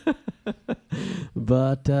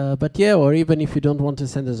 But yeah, or even if you don't want to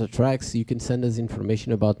send us the tracks, you can send us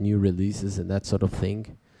information about new releases and that sort of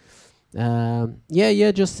thing.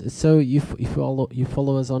 Just so you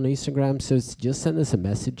follow us on Instagram, so just send us a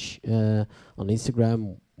message on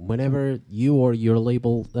Instagram whenever you or your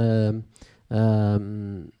label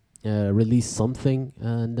release something,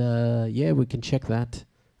 and we can check that.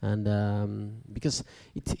 And because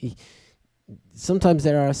sometimes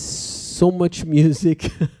there are so much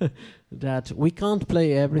music that we can't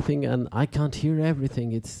play everything, and I can't hear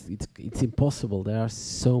everything. It's impossible. There are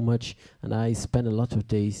so much, and I spend a lot of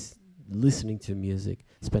days listening to music.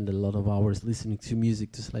 Spend a lot of hours listening to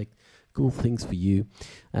music, just like cool things for you.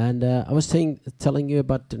 And I was telling you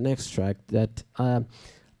about the next track that I'm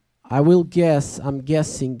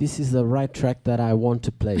guessing this is the right track that I want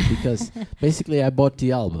to play, because basically I bought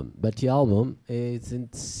the album, but the album is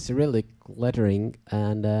in Cyrillic lettering,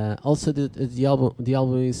 and also the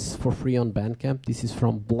album is for free on Bandcamp. This is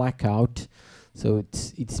from Blackout, so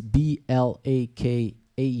it's Blakaut,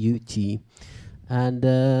 and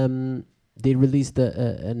they released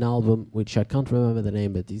an album which I can't remember the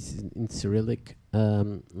name, but it's in Cyrillic,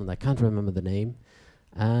 and I can't remember the name,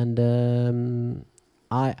 and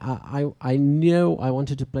I know I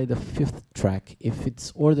wanted to play the fifth track. If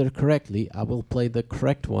it's ordered correctly, I will play the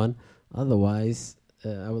correct one. Otherwise,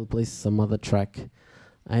 I will play some other track.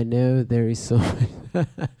 I know there is so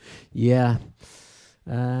yeah,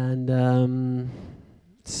 and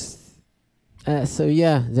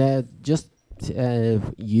just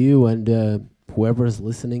you and whoever is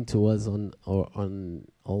listening to us on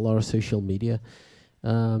all our social media.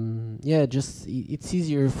 It's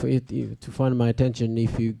easier for it to find my attention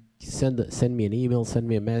if you send me an email, send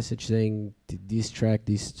me a message saying this track,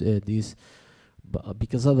 because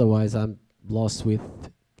otherwise I'm lost with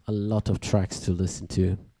a lot of tracks to listen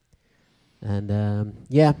to. And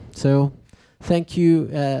so thank you.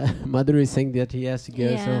 Madhuri is saying that he has to go,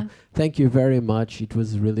 Yeah. so thank you very much. It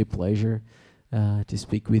was really a pleasure to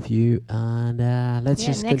speak with you, and let's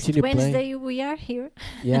just next continue Wednesday playing. we are here.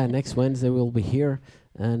 Yeah, next Wednesday we'll be here.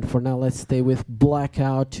 And for now, let's stay with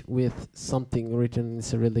Blackout with something written in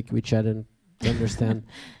Cyrillic, which I don't understand.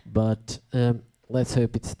 But let's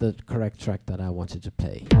hope it's the correct track that I wanted to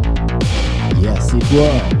play. Yes, it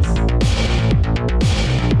was.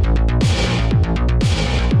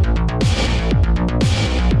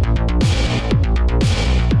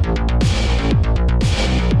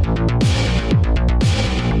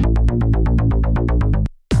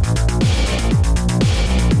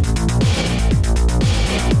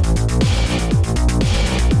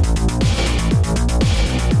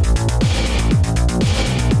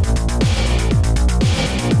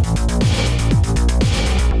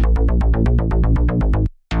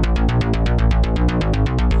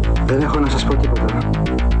 Δεν έχω να σας πω τίποτα.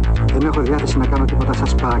 Δεν έχω διάθεση να κάνω τίποτα.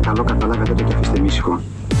 Σας παρακαλώ, καταλάβετε το και αφήστε με ήσυχο.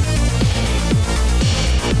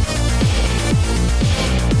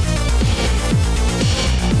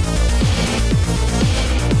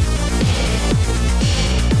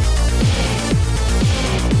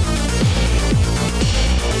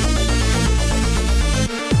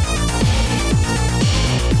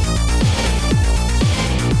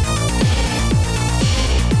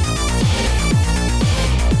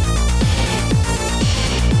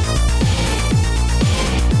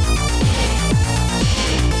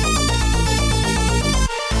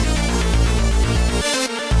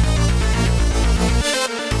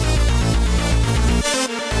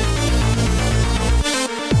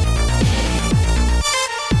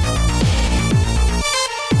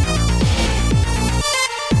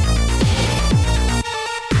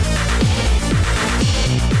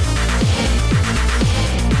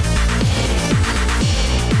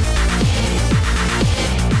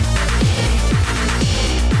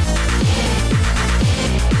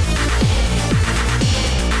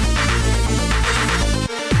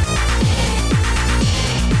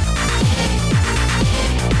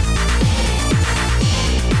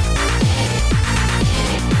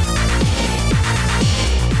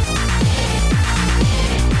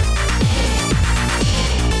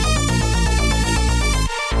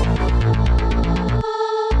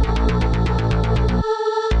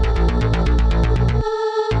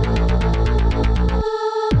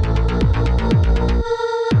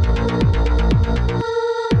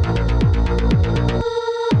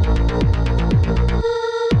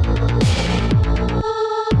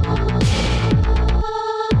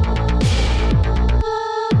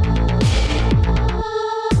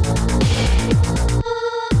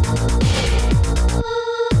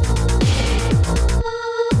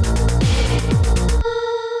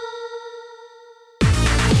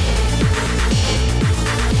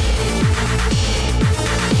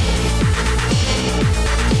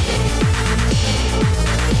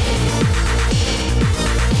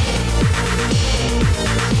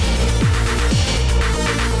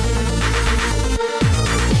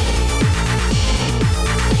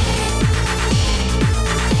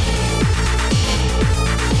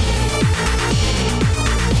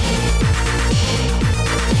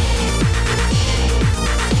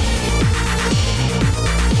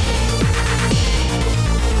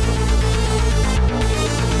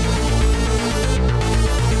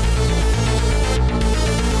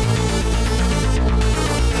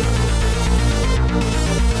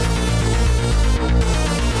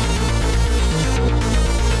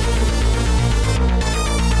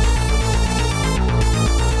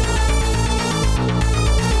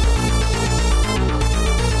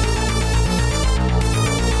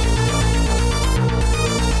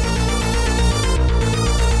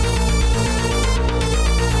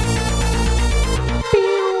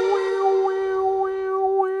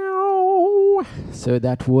 So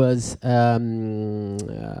that was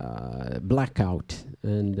Blackout,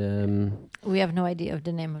 and We have no idea of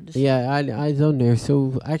the name of the song. yeah, I don't know.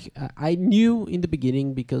 So I knew in the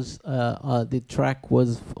beginning because the track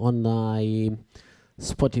was on my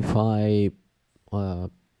Spotify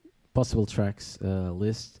possible tracks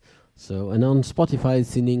list. So, and on Spotify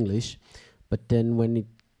it's in English, but then when it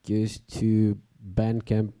goes to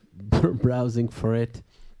Bandcamp, browsing for it,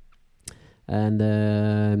 and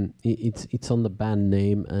it's on the band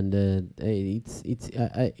name, and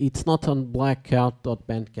it's not on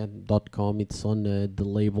blackout.bandcamp.com. It's on the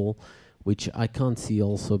label, which I can't see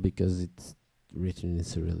also because it's written in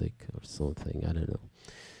Cyrillic or something. I don't know.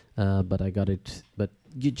 But I got it. But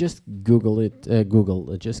you just Google it.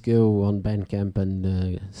 Just go on Bandcamp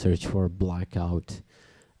and search for Blackout,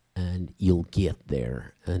 and you'll get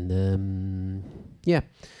there. And yeah.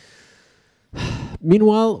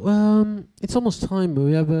 Meanwhile, it's almost time.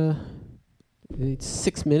 We have it's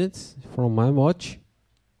 6 minutes from my watch.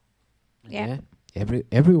 Yeah.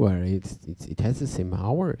 Everywhere it has the same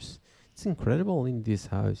hours. It's incredible in this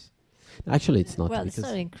house. Actually, it's not. Well, it's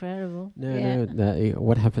because not incredible. No, Yeah.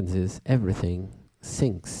 what happens is everything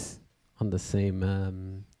syncs on the same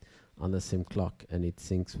clock, and it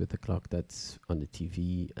syncs with the clock that's on the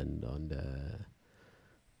TV and on the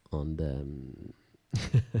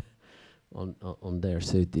on there.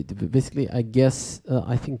 So basically, I guess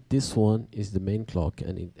I think this one is the main clock,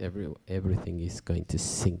 and everything is going to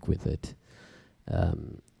sync with it.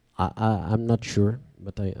 I'm not sure,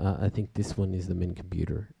 but I think this one is the main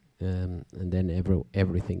computer. And then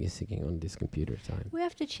everything is syncing on this computer time. We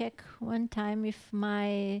have to check one time if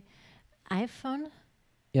my iPhone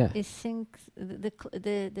Yeah. is syncs the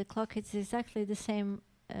clock is exactly the same.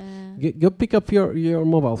 Go pick up your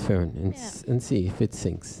mobile phone and Yeah. and see if it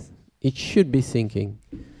syncs. It should be syncing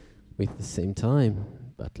with the same time,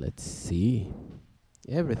 but let's see.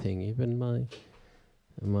 Everything, even my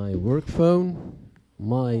work phone,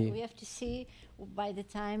 We have to see by the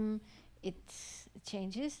time it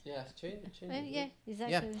changes. yeah, Yeah,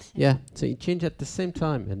 exactly the same. Yeah, so it changed at the same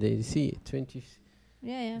time, and then you see 20,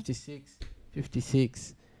 Yeah. 56,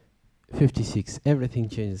 56, 56. Everything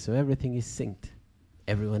changes, so everything is synced.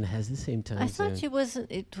 Everyone has the same time I thought zone.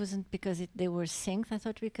 it wasn't because they were synced. I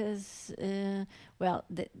thought because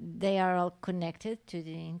they are all connected to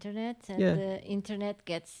the internet, and Yeah. the internet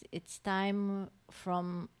gets its time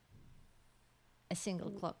from a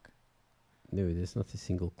single clock. No, there's not a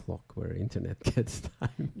single clock where internet gets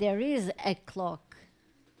time. There is a clock.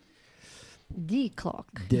 The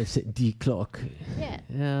clock. There's a D clock. Yeah.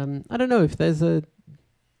 I don't know if there's a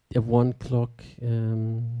one clock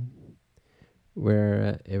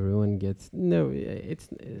where everyone gets. No, it's.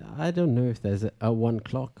 I don't know if there's a one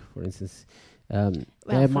clock, for instance. Well,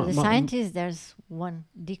 for the scientists, there's one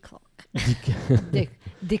D clock. The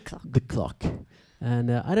clock. The clock.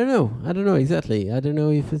 And I don't know exactly. I don't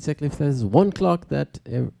know if there's one clock that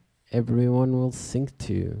everyone will sync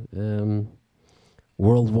to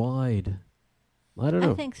worldwide. I don't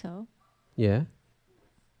know. I think so. Yeah.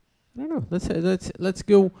 I don't know. Let's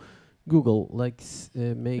go Google. Make.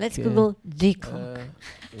 Let's Google the clock.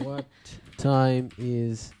 What time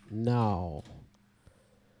is now?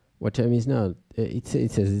 What time is now? It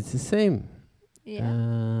says it's the same.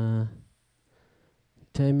 Yeah.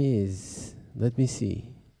 Time is. Let me see.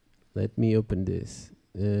 Let me open this.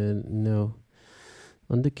 No.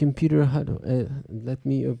 On the computer, how do let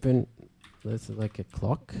me open. That's like a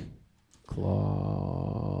clock.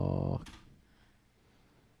 Clock.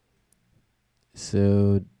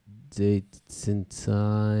 So dates and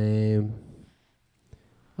time.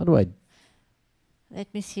 How do I?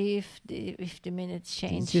 Let me see if the minutes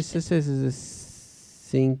change. It just says it's a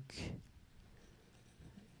sync.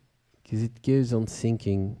 Because it goes on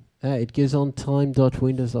syncing. It goes on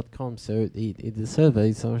time.windows.com, so the server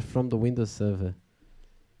is from the Windows server.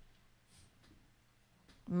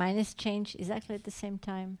 Minus change exactly at the same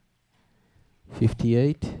time.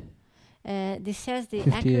 58. This says the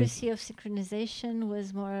 58. accuracy of synchronization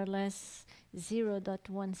was more or less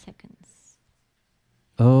 0.1 seconds.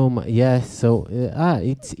 Oh my, yeah. So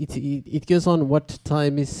it goes on what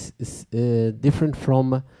time is different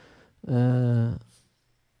from.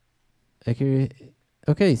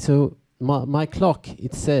 Okay, so my clock,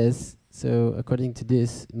 it says, so according to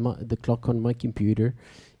this, the clock on my computer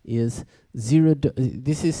is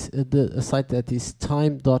this is a site that is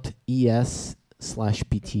time.es/pt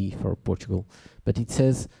for Portugal, but it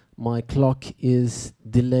says my clock is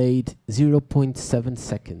delayed 0.7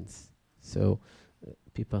 seconds. So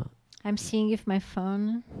people... I'm seeing if my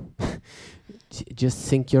phone... just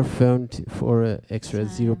sync your phone for extra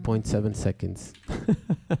Time. 0.7 seconds.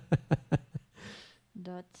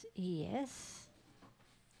 time.es.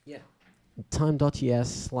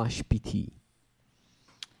 Time.es/pt.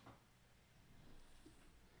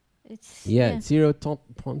 It's It's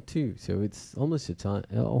 0.2, so it's almost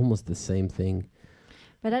almost the same thing.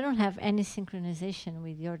 But I don't have any synchronization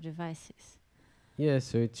with your devices. Yeah,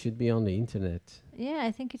 so it should be on the internet. Yeah,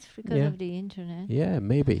 I think it's because Yeah. of the internet. Yeah,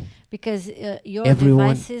 maybe. Because your Everyone-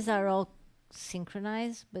 devices are all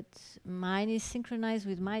synchronized, but mine is synchronized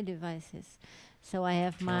with my devices. So I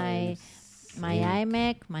have my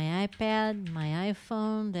iMac, my iPad, my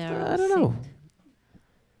iPhone. They're all I don't know.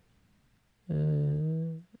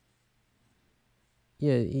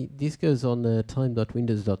 synced. This goes on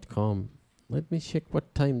time.windows.com. Let me check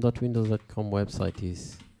what time.windows.com website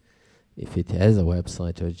is. If it has a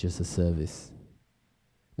website or just a service.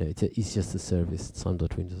 No, it's just a service.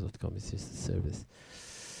 Time.windows.com is just a service.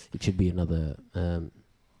 It should be another.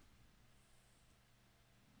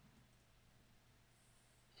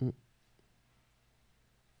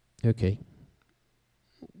 Okay.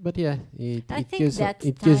 But yeah, it I think goes that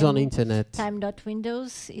it goes on time- internet.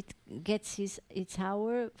 Time.windows, it gets its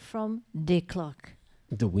hour from the clock.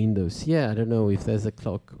 The Windows. Yeah, I don't know if there's a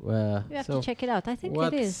clock. You have to check it out. I think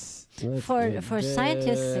it is. let's For- get for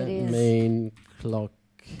scientists, it the is. main clock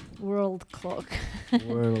World clock.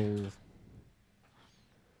 world.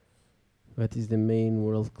 What is the main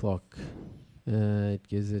world clock? It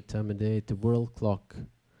gives a time of day. The world clock.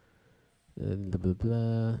 Blah blah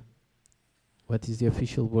blah. What is the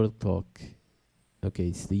official world clock? Okay,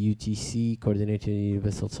 it's the UTC, Coordinated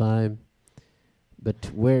Universal Time. But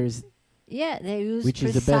where is Yeah, they use which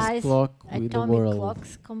is the best precise clock with the atomic world?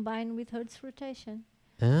 clocks combined with Hertz rotation.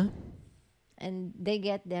 Huh? And they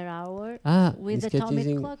get their hour it's with get atomic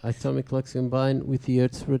using clocks. atomic clocks combined with the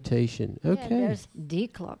Earth's rotation. Yeah, Okay. there's D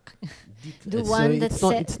clock. The So one that it's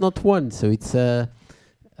not set- it's not one, so it's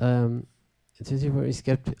it's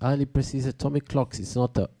kept highly precise atomic clocks. It's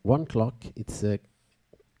not a one clock, it's a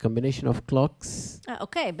combination of clocks.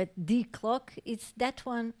 Okay, but D clock, it's that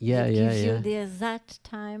one Yeah, that yeah, gives yeah. you the exact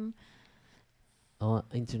time.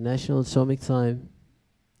 International Atomic Time.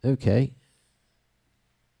 Okay.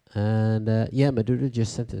 And Maduro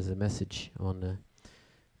just sent us a message on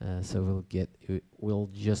so we'll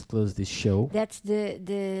just close this show. That's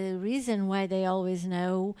the reason why they always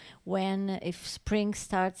know when, if spring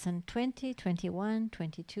starts on 20, 21,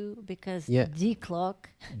 22, because Yeah. D clock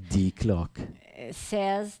D clock.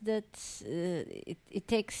 says that it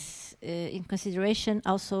takes in consideration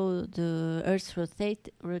also the Earth's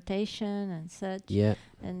rotation and such, Yeah.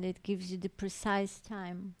 and it gives you the precise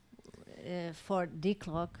time for D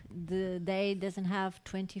clock. The day doesn't have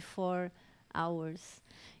 24 hours.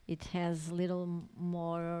 It has little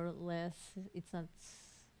more or less.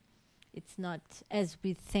 It's not as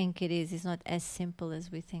we think it is. It's not as simple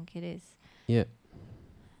as we think it is. Yeah.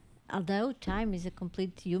 Although time is a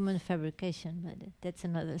complete human fabrication, but that's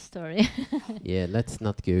another story. Yeah, let's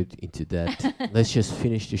not go into that. Let's just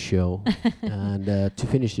finish the show. And to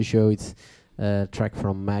finish the show, it's a track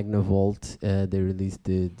from Magnavolt. They released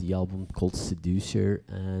the album called Seducer,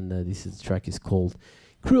 and this track is called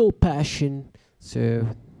Cruel Passion. So,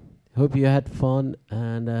 hope you had fun,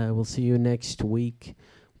 and we'll see you next week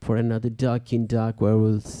for another Dark in Dark, where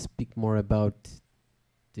we'll speak more about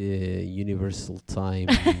the Universal Time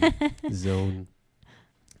Zone.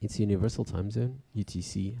 It's Universal Time Zone,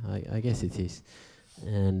 UTC. I guess it is.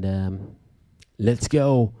 And let's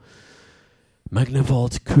go.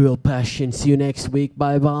 Magnavolt, Cruel Passion. See you next week.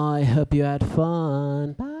 Bye bye. Hope you had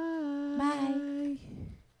fun. Bye. Bye.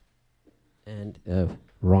 And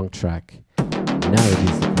wrong track. Now it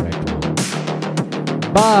is the correct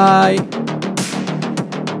one. Bye.